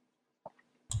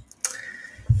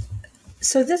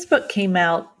 So this book came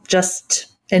out just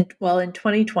in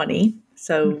 2020.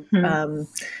 So,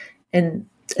 and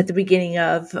at the beginning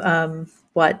of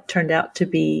what turned out to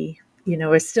be,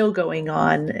 is still going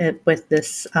on with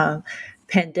this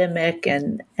pandemic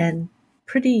and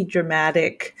pretty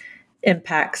dramatic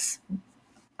impacts,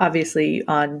 obviously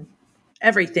on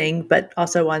everything, but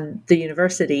also on the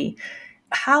university.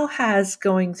 How has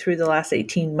going through the last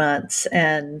 18 months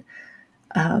and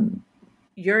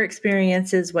your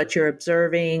experiences, what you're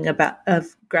observing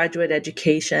of graduate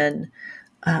education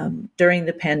during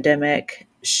the pandemic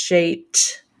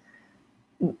shaped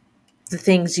the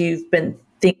things you've been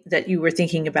that you were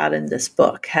thinking about in this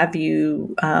book? Have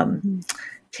you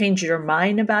changed your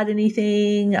mind about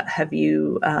anything? Have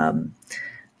you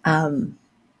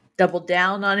doubled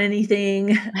down on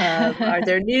anything? Are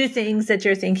there new things that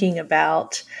you're thinking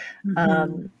about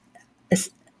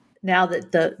now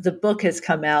that the book has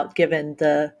come out, given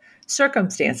the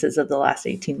circumstances of the last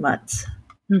 18 months?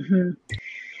 Mm-hmm.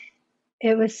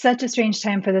 It was such a strange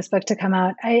time for this book to come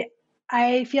out.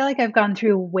 I feel like I've gone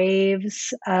through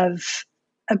waves of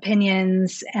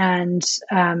opinions and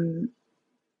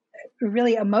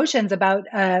really emotions about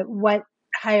what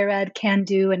higher ed can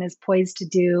do and is poised to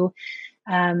do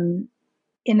in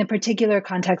the particular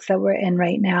context that we're in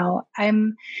right now.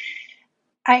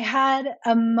 I had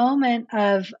a moment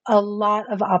of a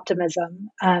lot of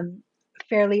optimism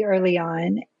fairly early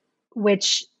on,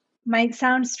 which might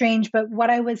sound strange, but what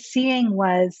I was seeing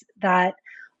was that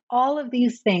all of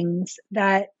these things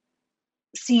that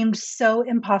seemed so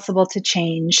impossible to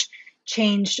change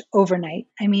changed overnight.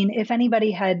 I mean, if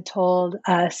anybody had told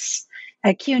us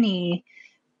at CUNY,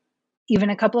 even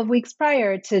a couple of weeks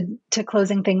prior to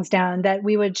closing things down, that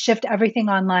we would shift everything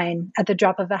online at the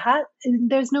drop of a hat,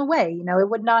 there's no way, it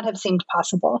would not have seemed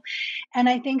possible. And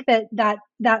I think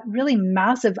that really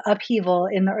massive upheaval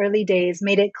in the early days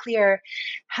made it clear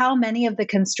how many of the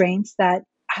constraints that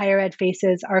higher ed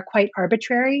faces are quite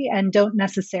arbitrary and don't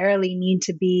necessarily need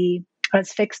to be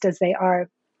as fixed as they are.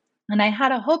 And I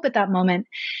had a hope at that moment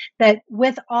that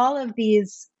with all of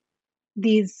these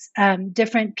these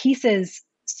different pieces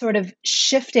sort of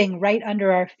shifting right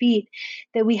under our feet,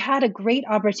 that we had a great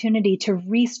opportunity to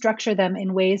restructure them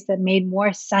in ways that made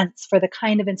more sense for the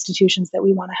kind of institutions that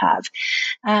we want to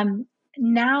have.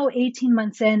 Now, 18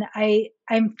 months in,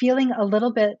 I'm feeling a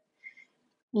little bit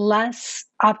less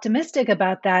optimistic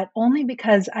about that, only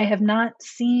because I have not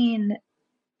seen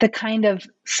the kind of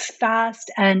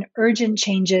fast and urgent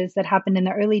changes that happened in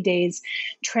the early days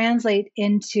translate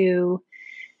into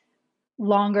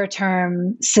longer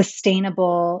term,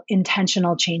 sustainable,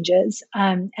 intentional changes.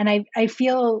 And I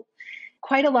feel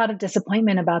quite a lot of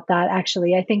disappointment about that,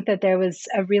 actually. I think that there was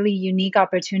a really unique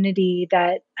opportunity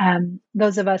that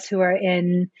those of us who are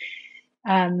in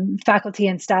faculty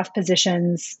and staff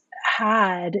positions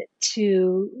had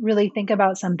to really think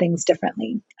about some things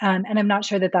differently. And I'm not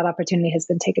sure that that opportunity has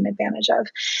been taken advantage of.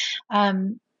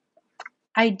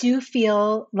 I do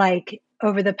feel like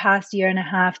over the past year and a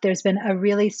half, there's been a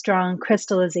really strong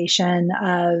crystallization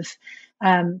of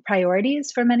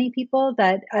priorities for many people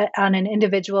that on an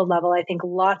individual level, I think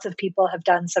lots of people have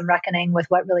done some reckoning with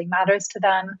what really matters to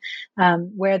them,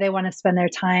 where they want to spend their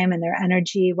time and their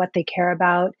energy, what they care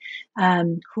about,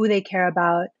 who they care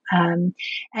about. And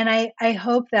I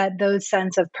hope that those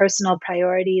sense of personal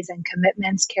priorities and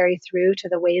commitments carry through to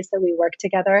the ways that we work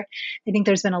together. I think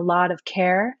there's been a lot of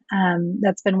care.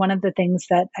 That's been one of the things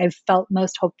that I've felt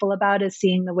most hopeful about, is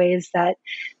seeing the ways that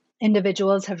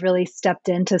individuals have really stepped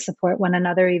in to support one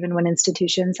another, even when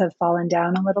institutions have fallen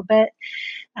down a little bit.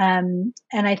 And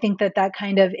I think that that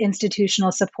kind of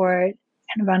institutional support,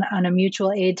 kind of on a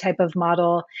mutual aid type of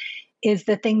model, is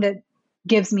the thing that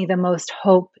gives me the most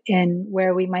hope in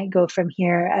where we might go from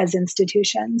here as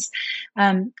institutions.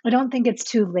 I don't think it's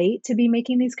too late to be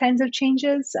making these kinds of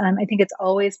changes. I think it's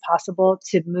always possible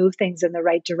to move things in the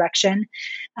right direction.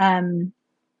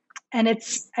 And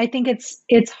I think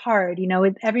it's hard,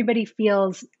 everybody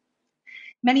feels,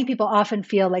 many people often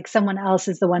feel like someone else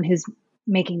is the one who's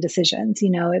making decisions.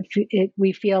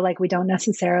 We feel like we don't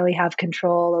necessarily have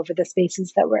control over the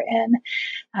spaces that we're in.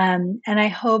 And I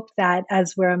hope that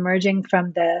as we're emerging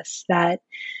from this, that,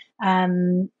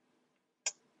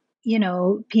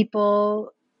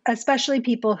 people, especially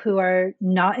people who are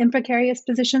not in precarious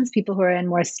positions, people who are in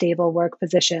more stable work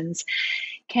positions,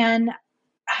 can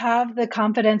have the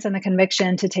confidence and the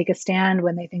conviction to take a stand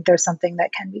when they think there's something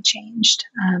that can be changed,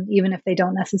 even if they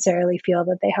don't necessarily feel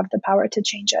that they have the power to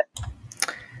change it.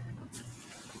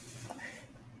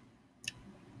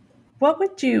 What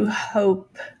would you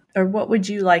hope, or what would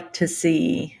you like to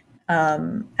see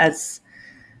as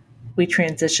we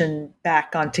transition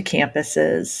back onto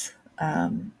campuses?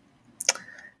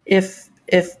 If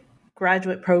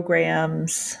graduate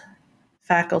programs,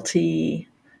 faculty,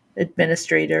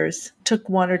 administrators took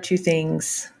one or two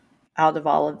things out of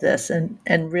all of this and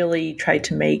really tried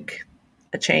to make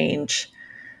a change,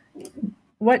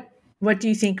 what do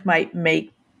you think might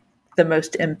make the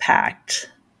most impact?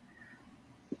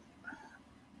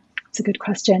 It's a good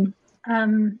question.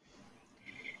 One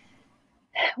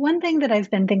thing that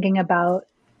I've been thinking about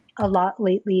a lot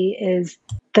lately is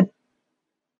the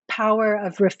power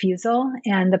of refusal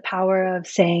and the power of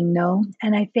saying no.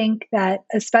 And I think that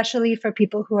especially for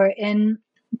people who are in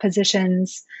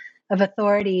positions of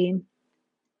authority,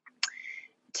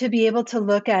 to be able to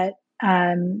look at,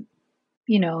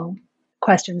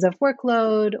 questions of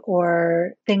workload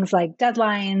or things like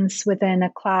deadlines within a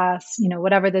class,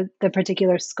 whatever the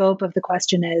particular scope of the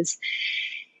question is,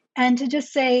 and to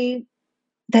just say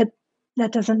that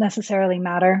doesn't necessarily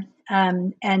matter,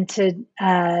 and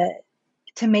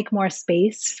to make more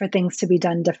space for things to be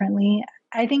done differently.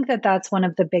 I think that that's one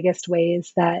of the biggest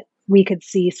ways that we could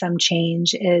see some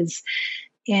change, is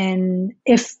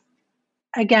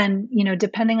again,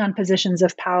 depending on positions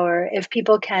of power, if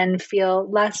people can feel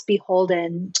less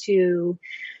beholden to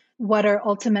what are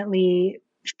ultimately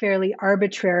fairly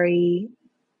arbitrary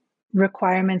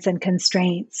requirements and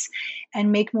constraints,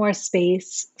 and make more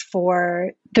space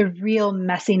for the real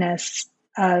messiness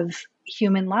of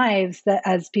human lives, that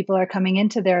as people are coming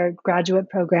into their graduate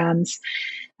programs,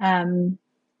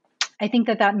 I think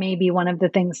that may be one of the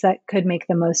things that could make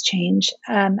the most change.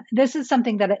 This is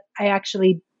something that I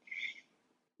actually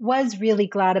was really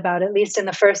glad about, at least in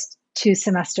the first 2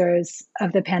 semesters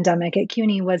of the pandemic at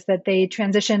CUNY, was that they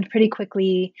transitioned pretty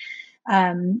quickly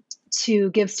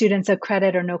to give students a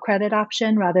credit or no credit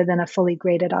option rather than a fully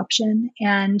graded option.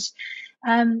 And,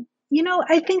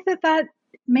 I think that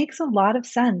makes a lot of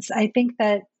sense. I think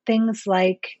that things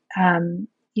like,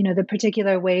 the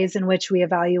particular ways in which we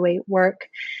evaluate work,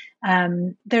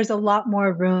 there's a lot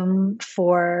more room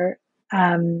for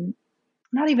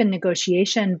not even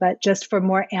negotiation, but just for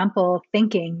more ample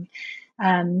thinking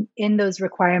in those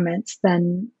requirements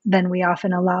than we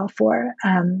often allow for.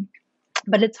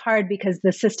 But it's hard because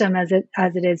the system as it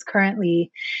is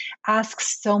currently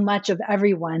asks so much of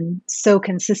everyone so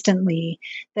consistently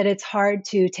that it's hard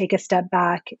to take a step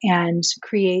back and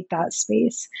create that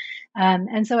space.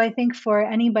 And so I think for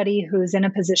anybody who's in a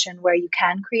position where you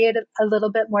can create a little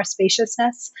bit more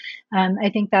spaciousness, I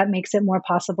think that makes it more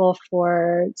possible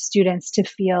for students to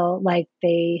feel like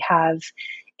they have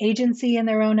agency in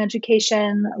their own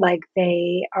education, like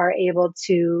they are able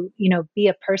to, be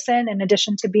a person in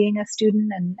addition to being a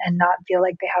student, and not feel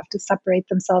like they have to separate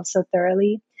themselves so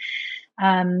thoroughly.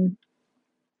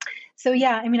 So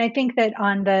yeah, I mean, I think that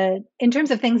in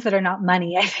terms of things that are not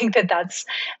money, I think that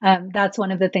that's one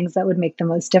of the things that would make the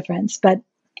most difference. But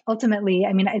ultimately,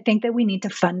 I mean, I think that we need to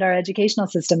fund our educational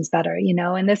systems better,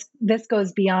 and this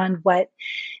goes beyond what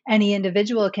any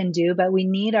individual can do, but we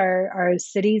need our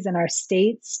cities and our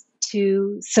states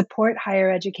to support higher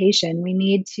education. We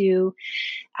need to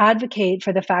advocate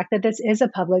for the fact that this is a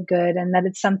public good and that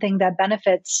it's something that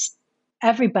benefits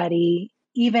everybody,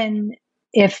 even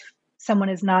if someone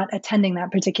is not attending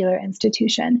that particular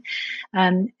institution.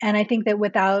 And I think that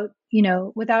without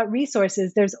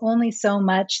resources, there's only so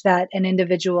much that an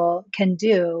individual can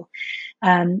do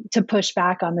to push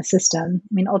back on the system.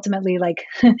 I mean, ultimately, like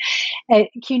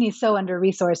CUNY is so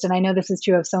under-resourced, and I know this is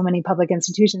true of so many public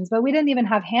institutions, but we didn't even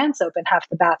have hand soap in half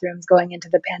the bathrooms going into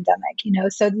the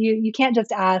pandemic, so you can't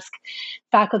just ask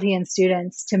faculty and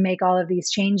students to make all of these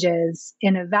changes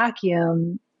in a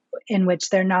vacuum in which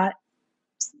they're not,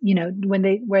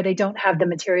 where they don't have the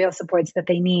material supports that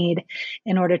they need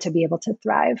in order to be able to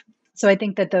thrive. So I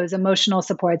think that those emotional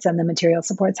supports and the material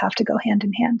supports have to go hand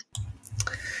in hand.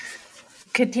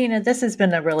 Katina, this has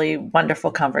been a really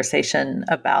wonderful conversation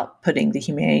about putting the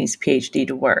Humanities PhD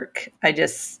to work.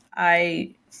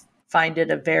 I find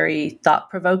it a very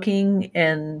thought-provoking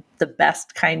in the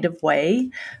best kind of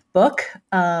way book.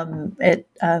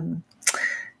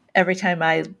 Every time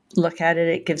I look at it,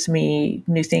 it gives me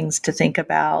new things to think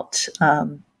about,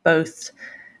 both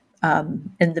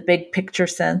in the big picture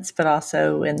sense, but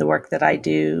also in the work that I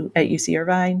do at UC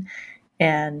Irvine.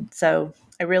 And so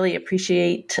I really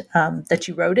appreciate that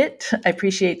you wrote it. I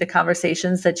appreciate the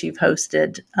conversations that you've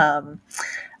hosted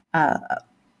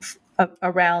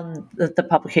around the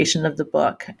publication of the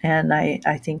book. And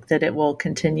I think that it will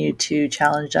continue to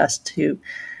challenge us to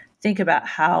think about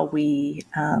how we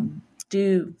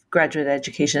do graduate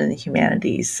education in the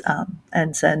humanities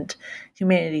and send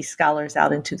humanities scholars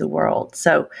out into the world.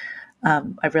 So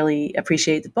I really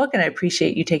appreciate the book, and I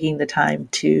appreciate you taking the time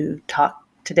to talk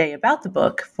today about the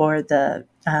book for the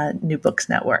New Books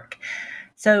Network.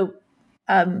 So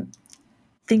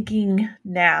thinking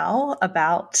now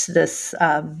about this,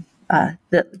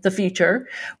 the future,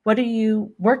 what are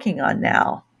you working on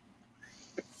now?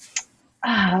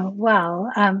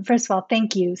 First of all,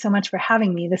 thank you so much for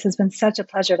having me. This has been such a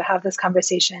pleasure to have this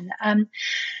conversation.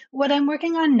 What I'm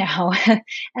working on now,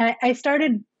 I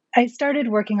started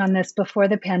working on this before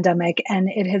the pandemic, and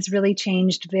it has really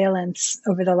changed valence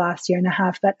over the last year and a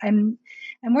half. But I'm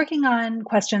working on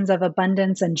questions of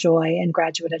abundance and joy in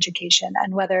graduate education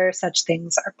and whether such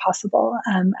things are possible.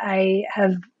 I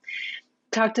have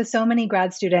talked to so many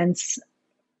grad students,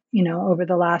 over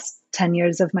the last 10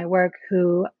 years of my work,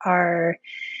 who are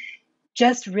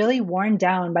just really worn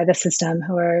down by the system,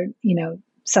 who are,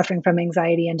 suffering from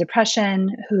anxiety and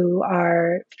depression, who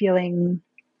are feeling,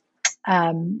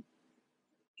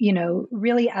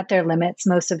 really at their limits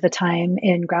most of the time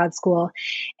in grad school.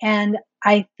 And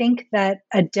I think that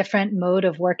a different mode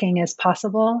of working is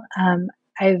possible.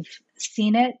 I've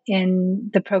seen it in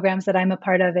the programs that I'm a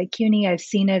part of at CUNY. I've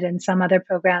seen it in some other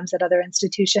programs at other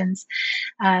institutions.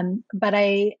 But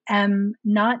I am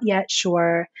not yet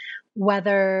sure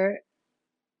whether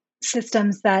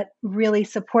systems that really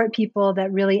support people,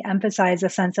 that really emphasize a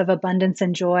sense of abundance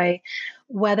and joy,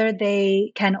 whether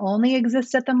they can only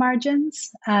exist at the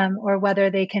margins, or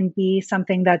whether they can be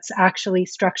something that's actually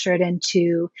structured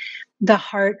into the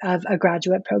heart of a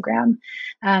graduate program.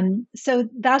 So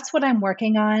that's what I'm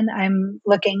working on. I'm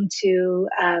looking to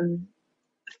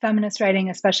feminist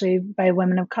writing, especially by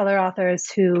women of color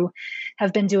authors who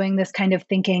have been doing this kind of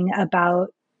thinking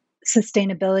about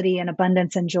sustainability and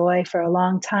abundance and joy for a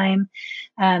long time,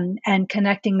 and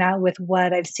connecting that with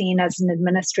what I've seen as an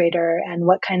administrator and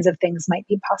what kinds of things might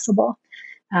be possible.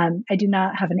 I do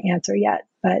not have an answer yet,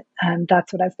 but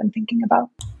that's what I've been thinking about.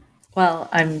 Well,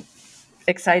 I'm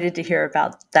excited to hear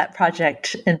about that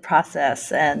project in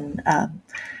process, and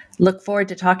look forward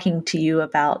to talking to you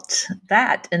about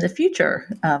that in the future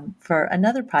for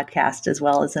another podcast as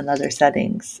well as in other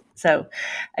settings. So,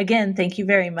 again, thank you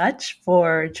very much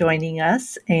for joining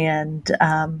us. And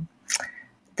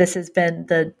this has been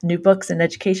the New Books in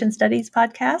Education Studies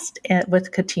podcast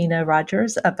with Katina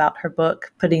Rogers about her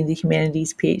book, Putting the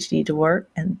Humanities PhD to Work.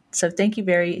 And so thank you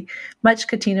very much,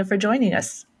 Katina, for joining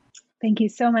us. Thank you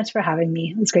so much for having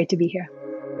me. It was great to be here.